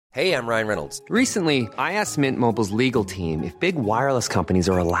Hey, I'm Ryan Reynolds. Recently, I asked Mint Mobile's legal team if big wireless companies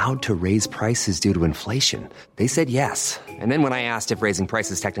are allowed to raise prices due to inflation. They said yes. And then when I asked if raising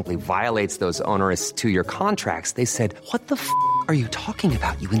prices technically violates those onerous two-year contracts, they said, "What the f*** are you talking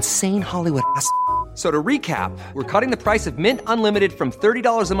about, you insane Hollywood ass?" So to recap, we're cutting the price of Mint Unlimited from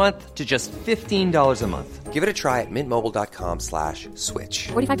 $30 a month to just $15 a month. Give it a try at mintmobile.com/switch.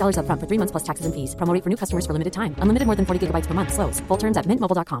 $45 up front for 3 months plus taxes and fees. Promo rate for new customers for limited time. Unlimited more than 40 gigabytes per month. Slows full terms at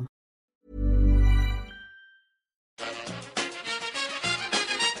mintmobile.com.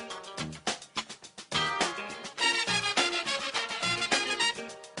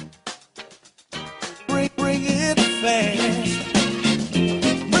 Bring it fast.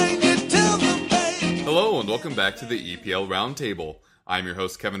 Bring it to the bank. Hello and welcome back to the EPL Roundtable. I'm your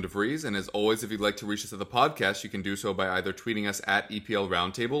host Kevin DeVries, and as always, if you'd like to reach us at the podcast, you can do so by either tweeting us at EPL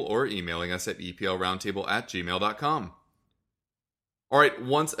Roundtable or emailing us at eplroundtable@gmail.com. Alright,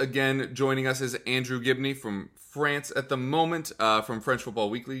 once again, joining us is Andrew Gibney from France at the moment, from French Football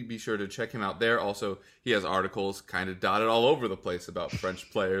Weekly. Be sure to check him out there. Also, he has articles kind of dotted all over the place about French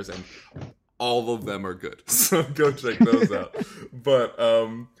players, and all of them are good. So go check those out. But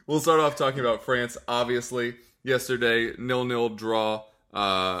we'll start off talking about France, obviously. Yesterday, 0-0 draw,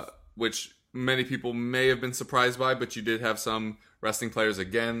 which many people may have been surprised by, but you did have some resting players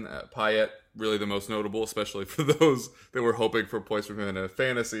again. Payet, really the most notable, especially for those that were hoping for points from him in a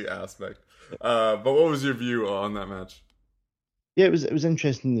fantasy aspect. But what was your view on that match? Yeah, it was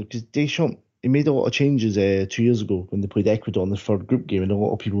interesting because Deschamps, he made a lot of changes 2 years ago when they played Ecuador in the third group game, and a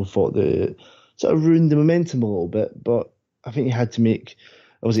lot of people thought that it sort of ruined the momentum a little bit. But I think he had to make...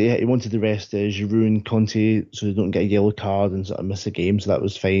 Obviously, he wanted to rest Giroud and Conte so they don't get a yellow card and sort of miss a game, so that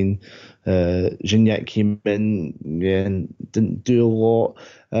was fine. Gignac came in and didn't do a lot.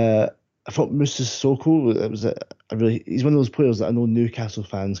 I thought Moussa Sissoko, he's one of those players that I know Newcastle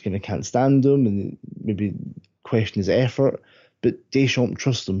fans kind of can't stand him and maybe question his effort, but Deschamps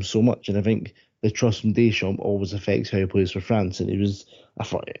trusts him so much, and I think the trust from Deschamps always affects how he plays for France, and I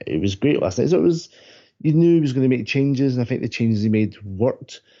thought it was great last night. So you knew he was going to make changes, and I think the changes he made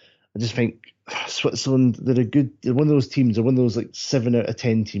worked. I just think Switzerland, they're one of those teams, they're one of those like 7 out of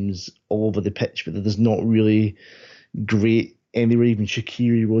 10 teams all over the pitch, but there's not really great anywhere. Even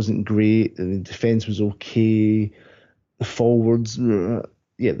Shaqiri wasn't great, and the defence was okay. The forwards, they're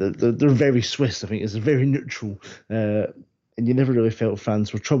very Swiss, I think. It's very neutral. And you never really felt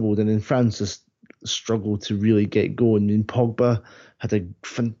France were troubled, and then France just struggled to really get going. I mean, Pogba had a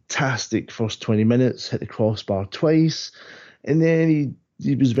fantastic first 20 minutes, hit the crossbar twice, and then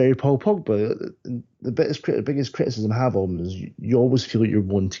he was very Paul Pogba. The biggest criticism I have of him is you always feel like you're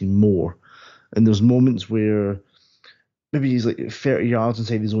wanting more. And there's moments where maybe he's like 30 yards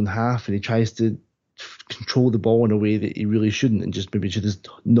inside his own half and he tries to control the ball in a way that he really shouldn't, and just maybe should just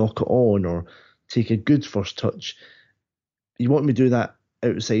knock it on or take a good first touch. You want me to do that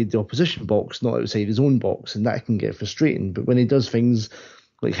outside the opposition box, not outside his own box, and that can get frustrating. But when he does things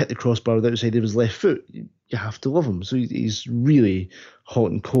like hit the crossbar with outside of his left foot, you have to love him. So he's really hot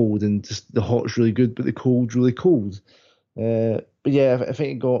and cold, and just the hot's really good, but the cold's really cold. But yeah, I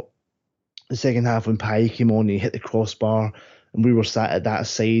think it got the second half when Payet came on, he hit the crossbar, and we were sat at that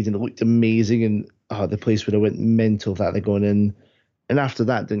side, and it looked amazing, and the place would have went mental if that had gone in. And after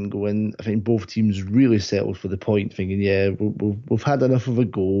that didn't go in, I think both teams really settled for the point, thinking, yeah, we've had enough of a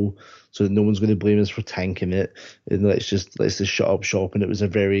goal, so that no one's going to blame us for tanking it, and let's just shut up shop. And it was a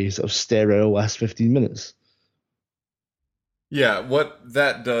very sort of sterile last 15 minutes. Yeah, what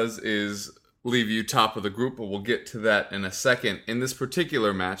that does is leave you top of the group, but we'll get to that in a second. In this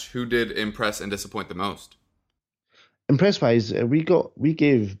particular match, who did impress and disappoint the most? Impress-wise, we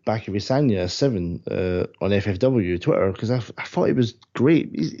gave Bakary Sagna a 7 on FFW Twitter, because I thought he was great.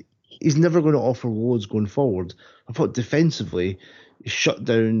 He's never going to offer loads going forward. I thought defensively, he shut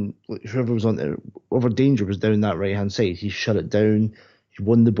down whoever danger was down that right-hand side. He shut it down. He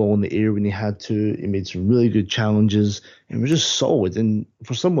won the ball in the air when he had to. He made some really good challenges, and was just solid. And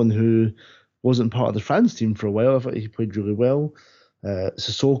for someone who wasn't part of the France team for a while, I thought he played really well.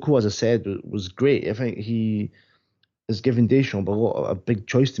 Sissoko, as I said, was great. I think he has given Deschamps a big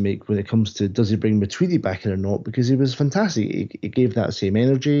choice to make when it comes to does he bring Matuidi back in or not, because he was fantastic. He gave that same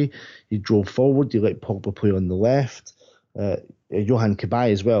energy. He drove forward. He let Pogba play on the left. Yohan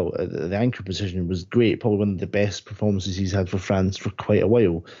Cabaye as well, the anchor position, was great. Probably one of the best performances he's had for France for quite a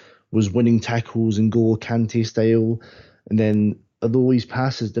while. Was winning tackles in N'Golo Kante style. And then, although his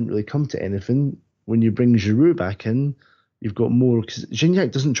passes didn't really come to anything, when you bring Giroud back in, you've got more, because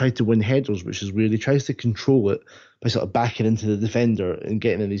Gignac doesn't try to win headers, which is weird. He tries to control it by sort of backing into the defender and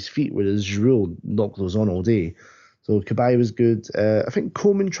getting in his feet, whereas Giroud knocked those on all day. So Kabay was good. I think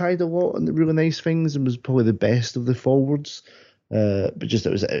Coleman tried a lot and really nice things and was probably the best of the forwards. But just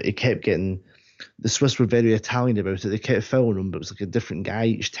it kept getting. The Swiss were very Italian about it. They kept fouling him, but it was like a different guy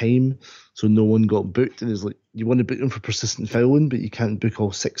each time, so no one got booked. And it's like you want to book them for persistent fouling, but you can't book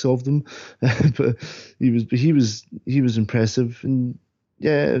all 6 of them. But he was impressive, and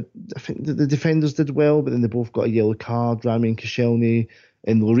yeah, I think the defenders did well, but then they both got a yellow card. Rami and Koscielny,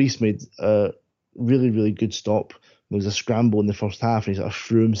 and Lloris made a really, really good stop. There was a scramble in the first half, and he sort of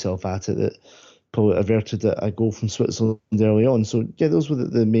threw himself at it that probably averted a goal from Switzerland early on. So yeah, those were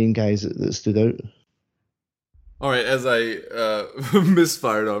the main guys that stood out. All right, as I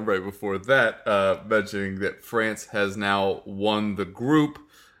misfired on right before that, mentioning that France has now won the group.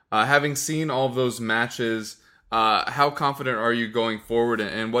 Having seen all of those matches, how confident are you going forward,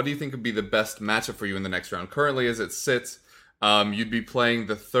 and what do you think would be the best matchup for you in the next round? Currently, as it sits, you'd be playing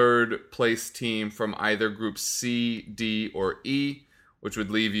the third place team from either group C, D, or E, which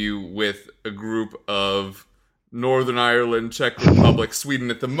would leave you with a group of Northern Ireland, Czech Republic, Sweden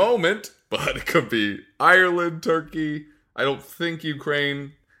at the moment, but it could be Ireland, Turkey, I don't think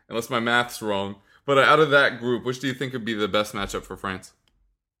Ukraine, unless my math's wrong. But out of that group, which do you think would be the best matchup for France?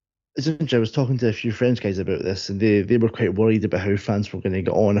 It's interesting. I was talking to a few French guys about this, and they were quite worried about how France were going to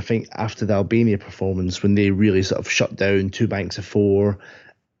get on. I think after the Albania performance, when they really sort of shut down 2 banks of 4,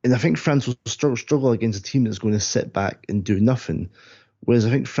 and I think France will struggle against a team that's going to sit back and do nothing. Whereas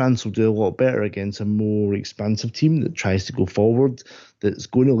I think France will do a lot better against a more expansive team that tries to go forward, that's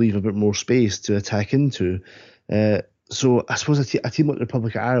going to leave a bit more space to attack into. So I suppose a team like the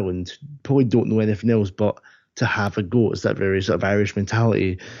Republic of Ireland probably don't know anything else but to have a go. It's that very sort of Irish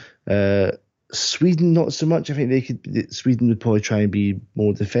mentality. Sweden, not so much. I think Sweden would probably try and be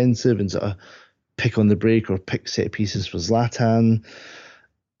more defensive and sort of pick on the break or pick set pieces for Zlatan.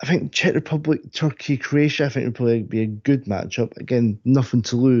 I think Czech Republic, Turkey, Croatia, I think would probably be a good matchup. Again, nothing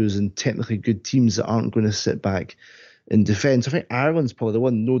to lose and technically good teams that aren't going to sit back in defence. I think Ireland's probably the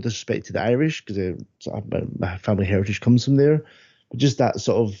one, no disrespect to the Irish, because my family heritage comes from there. But just that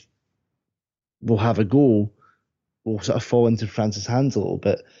sort of, we'll have a goal, will sort of fall into France's hands a little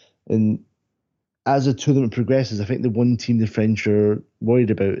bit. And as the tournament progresses, I think the one team the French are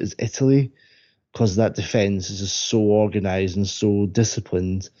worried about is Italy, because that defence is just so organised and so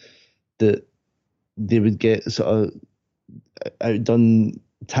disciplined that they would get sort of outdone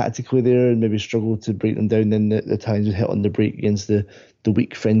tactically there and maybe struggle to break them down. Then the Italians would hit on the break against the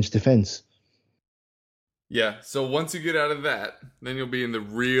weak French defence. Yeah, so once you get out of that, then you'll be in the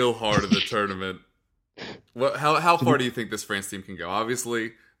real heart of the tournament. How far do you think this France team can go?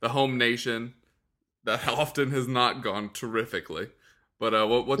 Obviously, the home nation, that often has not gone terrifically. But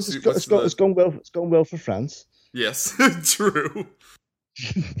it's gone well. It's gone well for France. Yes, true.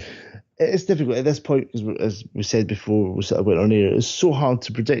 It's difficult at this point because, as we said before, we sort of went on air. It's so hard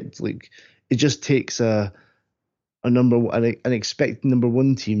to predict. Like, it just takes an expected number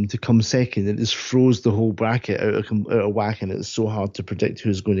 1 team to come second. It just throws the whole bracket out of whack, and it's so hard to predict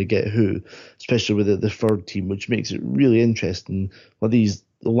who's going to get who, especially with the third team, which makes it really interesting. Well, the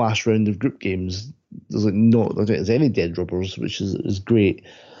last round of group games, I don't think there's any dead rubbers, which is great.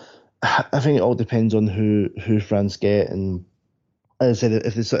 I think it all depends on who France get, and as I said,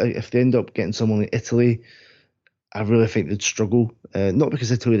 if they end up getting someone like Italy, I really think they'd struggle. Not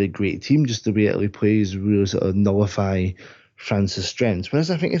because Italy are a great team, just the way Italy plays really sort of nullify France's strengths.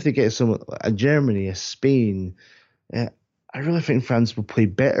 Whereas I think if they get someone like a Germany, a Spain, I really think France will play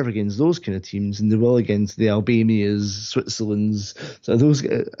better against those kind of teams than they will against the Albanias, Switzerlands, so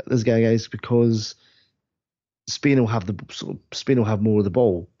those guys, because Spain will have more of the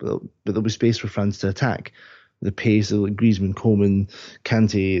ball, but there'll be space for France to attack. The pace of like Griezmann, Coman,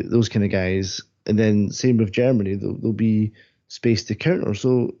 Kante, those kind of guys, and then same with Germany, there'll be space to counter.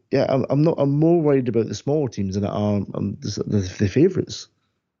 So yeah, I'm more worried about the smaller teams than I am the favourites.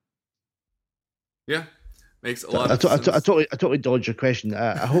 Yeah. Makes a lot of sense. I totally dodged your question.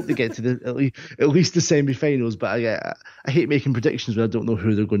 I hope they get to at least the semi-finals, but I hate making predictions when I don't know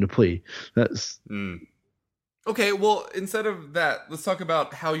who they're going to play. That's Okay, well, instead of that, let's talk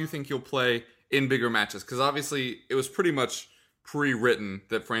about how you think you'll play in bigger matches, because obviously it was pretty much pre-written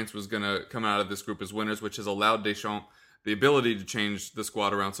that France was going to come out of this group as winners, which has allowed Deschamps the ability to change the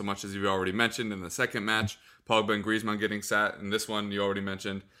squad around so much, as you already mentioned in the second match. Pogba and Griezmann getting sat, and this one you already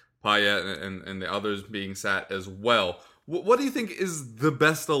mentioned, Payet and the others being sat as well. What do you think is the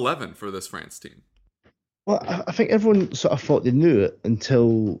best 11 for this France team? Well, I think everyone sort of thought they knew it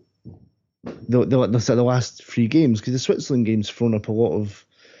until the last 3 games, because the Switzerland game's thrown up a lot of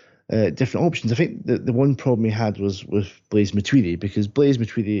different options. I think the one problem he had was with Blaise Matuidi, because Blaise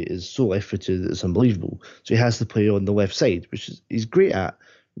Matuidi is so left-footed that it's unbelievable. So he has to play on the left side, which he's great at.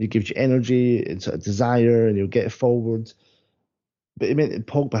 He gives you energy and sort of desire, and he'll get it forward. But it meant that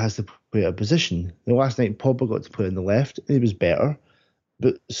Pogba has to play a position. Last night, Pogba got to play on the left, and he was better.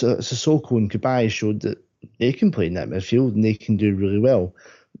 But Sissoko and Cabaye showed that they can play in that midfield, and they can do really well.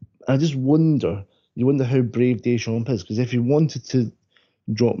 I just wonder, how brave Deschamps is, because if he wanted to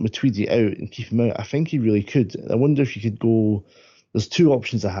drop Matuidi out and keep him out, I think he really could. I wonder if you could go. There's two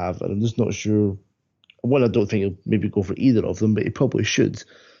options I have, and I'm just not sure. One, I don't think he'll maybe go for either of them, but he probably should.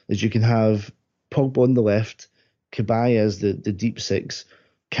 Is you can have Pogba on the left, Cabaye as the deep six,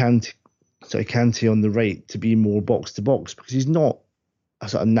 Kante on the right to be more box to box, because he's not a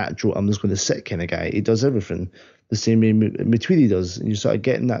sort of natural, I'm just going to sit kind of guy. He does everything the same way Matuidi does, and you're sort of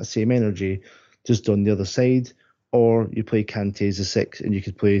getting that same energy just on the other side. Or you play Kante as a six, and you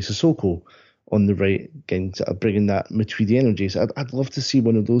could play Sissoko on the right, again, sort of bringing that Matuidi energy. So I'd love to see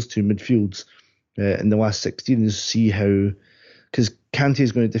one of those two midfields in the last 16 and see how, because Kante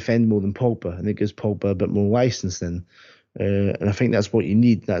is going to defend more than Pogba, and it gives Pogba a bit more license then. And I think that's what you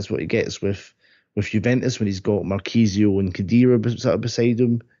need. That's what he gets with Juventus when he's got Marchisio and Khedira sort of beside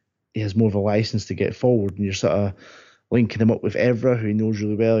him. He has more of a license to get forward, and you're sort of linking him up with Evra, who he knows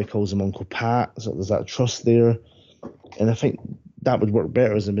really well. He calls him Uncle Pat, so there's that trust there. And I think that would work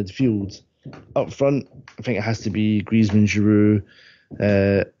better as a midfield. Up front, I think it has to be Griezmann, Giroud,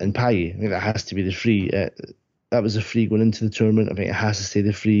 and Payet. I think that has to be the three. That was the three going into the tournament. I think it has to stay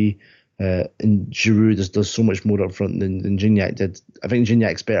the three. And Giroud does so much more up front than Gignac did. I think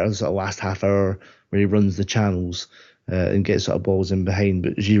Gignac's better in the sort of last half hour where he runs the channels and gets sort of balls in behind.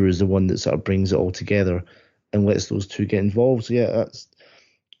 But Giroud is the one that sort of brings it all together and lets those two get involved. So yeah, that's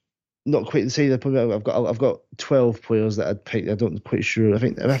not quite the same. I've got 12 players that I'd pick. I don't quite sure. I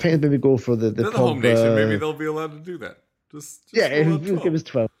think I'd maybe go for the Pogba. Home nation. Maybe they'll be allowed to do that. Just yeah, give us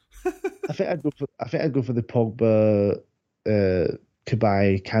 12. I think I'd go for the Pogba,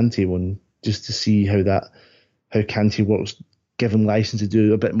 Cabaye, Kante one, just to see how Kante works, given license to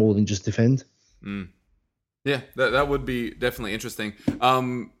do a bit more than just defend. Yeah, that would be definitely interesting.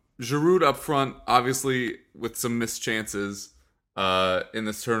 Giroud up front, obviously with some missed chances in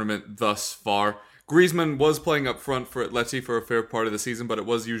this tournament thus far. Griezmann was playing up front for Atleti for a fair part of the season, but it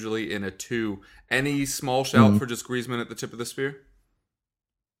was usually in a 2. Any small shout for just Griezmann at the tip of the spear?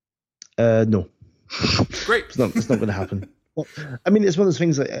 No. Great. It's not going to happen. Well, I mean, it's one of those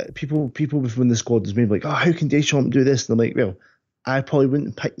things that people within the squad is maybe like, oh, how can Deschamps do this? And I'm like, well, I probably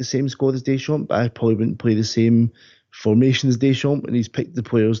wouldn't pick the same squad as Deschamps, but I probably wouldn't play the same formation as Deschamps, and he's picked the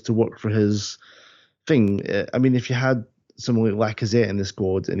players to work for his thing. I mean, if you had someone like Lacazette in the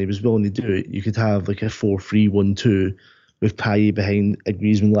squad and he was willing to do it, you could have like a 4-3-1-2 with Payet behind a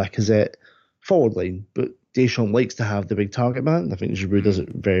Griezmann Lacazette forward line. But Deschamps likes to have the big target man. I think Giroud does it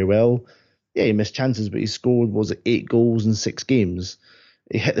very well. Yeah, he missed chances, but he scored, 8 goals in 6 games.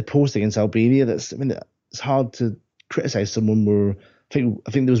 He hit the post against Albania. It's hard to criticise someone where I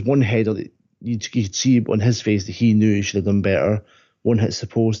think there was one header that you could see on his face that he knew he should have done better. One hits the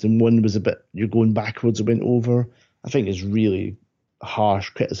post and one was a bit, you're going backwards, it went over. I think it's really harsh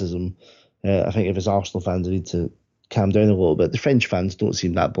criticism. I think if it's Arsenal fans, they need to calm down a little bit. The French fans don't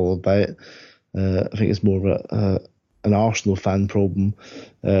seem that bothered by it. I think it's more of an Arsenal fan problem.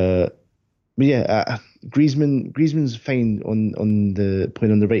 But yeah, Griezmann's fine on the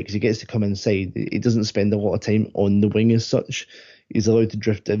playing on the right because he gets to come inside. He doesn't spend a lot of time on the wing as such. He's allowed to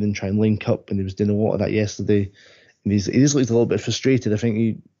drift in and try and link up, and he was doing a lot of that yesterday. And he just looks a little bit frustrated. I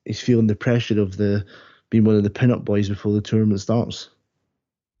think he's feeling the pressure of being one of the pin-up boys before the tournament starts.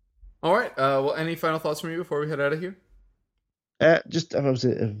 All right. Well, any final thoughts from you before we head out of here? Just the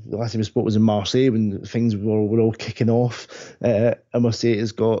last time we spoke was in Marseille when things were all kicking off. I must say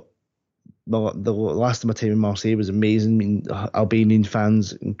it's got the last of my time in Marseille was amazing. I mean, Albanian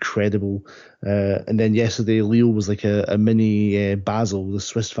fans, incredible. And then yesterday, Lille was like a mini Basel. The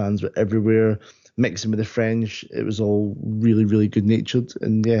Swiss fans were everywhere, mixing with the French. It was all really, really good-natured.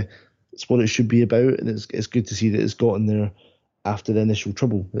 And yeah, it's what it should be about. And it's good to see that it's gotten there after the initial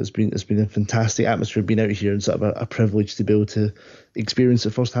trouble. It's been a fantastic atmosphere being out here and sort of a privilege to be able to experience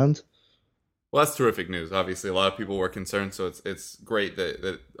it firsthand. Well, that's terrific news. Obviously, a lot of people were concerned, so it's great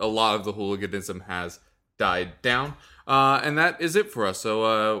that a lot of the hooliganism has died down. And that is it for us.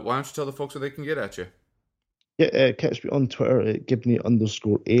 So why don't you tell the folks where they can get at you? Yeah, catch me on Twitter at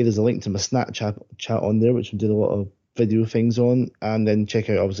Gibney_A. There's a link to my Snapchat chat on there, which we did a lot of video things on. And then check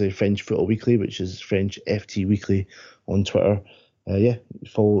out, obviously, French Football Weekly, which is French FT Weekly on Twitter. yeah,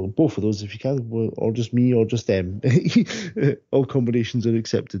 follow both of those if you can, or just me or just them. All combinations are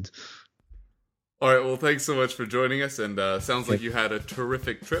accepted. All right, well, thanks so much for joining us, and sounds like you had a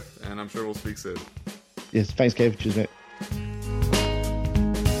terrific trip, and I'm sure we'll speak soon. Yes, thanks, Kev. Cheers, mate.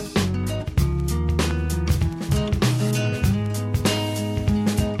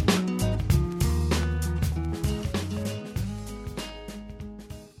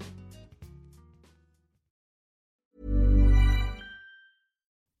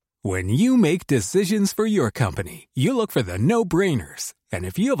 When you make decisions for your company, you look for the no-brainers. And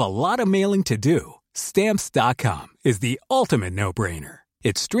if you have a lot of mailing to do, Stamps.com is the ultimate no-brainer.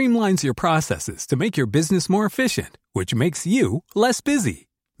 It streamlines your processes to make your business more efficient, which makes you less busy.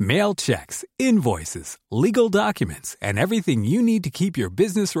 Mail checks, invoices, legal documents, and everything you need to keep your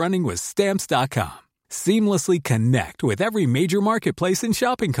business running with Stamps.com. Seamlessly connect with every major marketplace and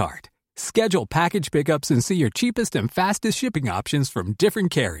shopping cart. Schedule package pickups and see your cheapest and fastest shipping options from different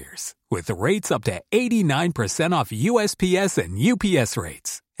carriers, with rates up to 89% off USPS and UPS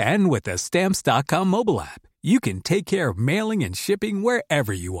rates. And with the Stamps.com mobile app, you can take care of mailing and shipping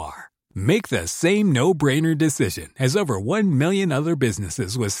wherever you are. Make the same no-brainer decision as over 1 million other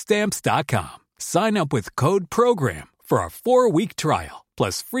businesses with Stamps.com. Sign up with code PROGRAM for a 4-week trial,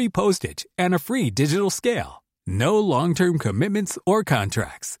 plus free postage and a free digital scale. No long-term commitments or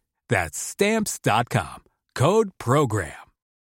contracts. That's Stamps.com. Code PROGRAM.